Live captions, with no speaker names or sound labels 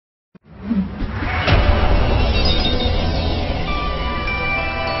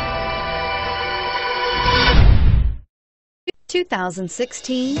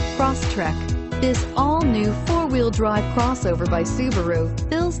2016 Crosstrek. This all-new four-wheel drive crossover by Subaru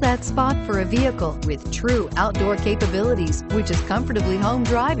fills that spot for a vehicle with true outdoor capabilities, which is comfortably home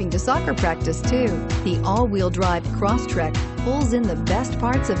driving to soccer practice too. The all-wheel drive Crosstrek pulls in the best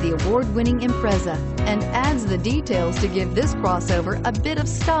parts of the award-winning Impreza and adds the details to give this crossover a bit of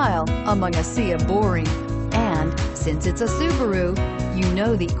style among a sea of boring. And since it's a Subaru, you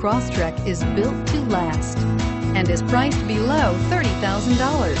know the Crosstrek is built to last and is priced below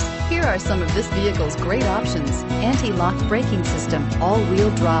 $30,000. Here are some of this vehicle's great options: anti-lock braking system,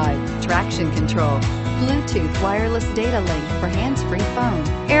 all-wheel drive, traction control, Bluetooth wireless data link for hands-free phone,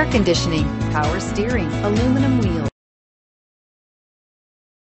 air conditioning, power steering, aluminum wheels,